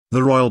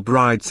The royal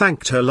bride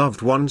thanked her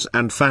loved ones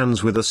and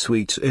fans with a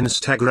sweet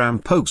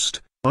Instagram post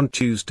on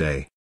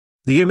Tuesday.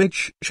 The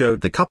image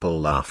showed the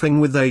couple laughing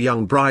with their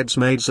young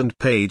bridesmaids and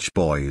page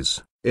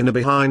boys, in a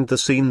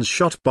behind-the-scenes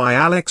shot by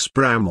Alex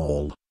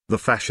Bramall, the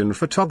fashion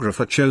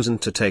photographer chosen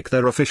to take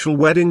their official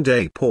wedding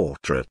day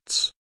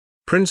portraits.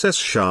 Princess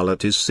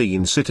Charlotte is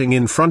seen sitting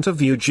in front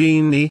of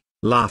Eugenie,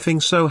 laughing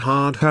so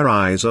hard her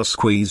eyes are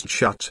squeezed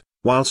shut,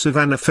 while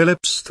Savannah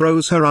Phillips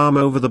throws her arm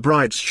over the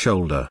bride's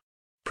shoulder.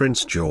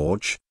 Prince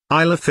George,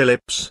 Isla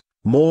Phillips,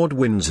 Maud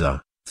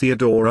Windsor,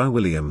 Theodora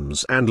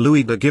Williams and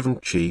Louis de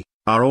Givenchy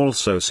are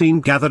also seen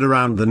gathered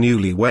around the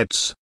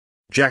newlyweds.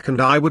 Jack and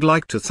I would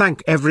like to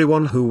thank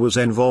everyone who was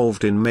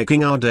involved in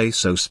making our day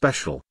so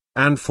special,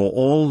 and for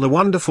all the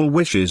wonderful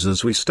wishes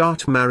as we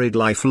start married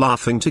life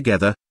laughing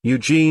together,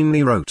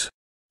 Eugenie wrote.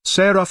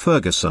 Sarah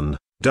Ferguson,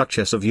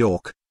 Duchess of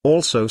York,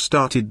 also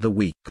started the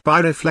week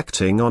by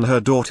reflecting on her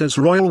daughter's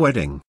royal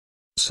wedding.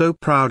 So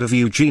proud of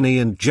Eugenie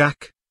and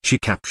Jack, she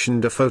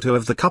captioned a photo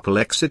of the couple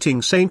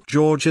exiting St.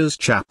 George's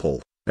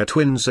Chapel at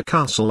Windsor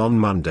Castle on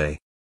Monday.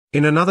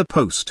 In another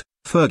post,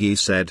 Fergie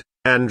said,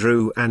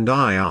 "Andrew and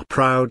I are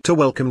proud to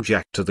welcome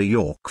Jack to the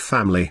York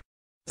family."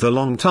 The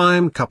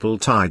longtime couple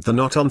tied the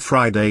knot on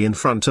Friday in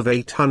front of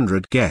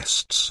 800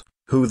 guests,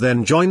 who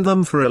then joined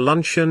them for a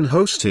luncheon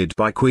hosted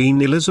by Queen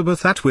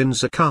Elizabeth at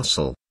Windsor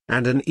Castle,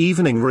 and an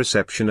evening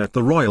reception at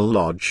the Royal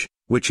Lodge,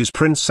 which is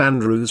Prince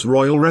Andrew's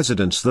royal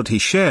residence that he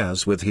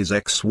shares with his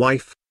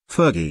ex-wife,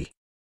 Fergie.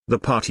 The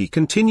party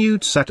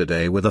continued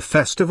Saturday with a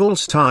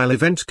festival-style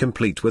event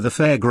complete with a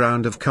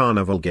fairground of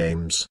carnival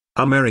games,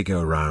 a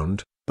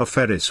merry-go-round, a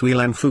Ferris wheel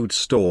and food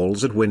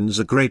stalls at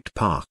Windsor Great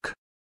Park.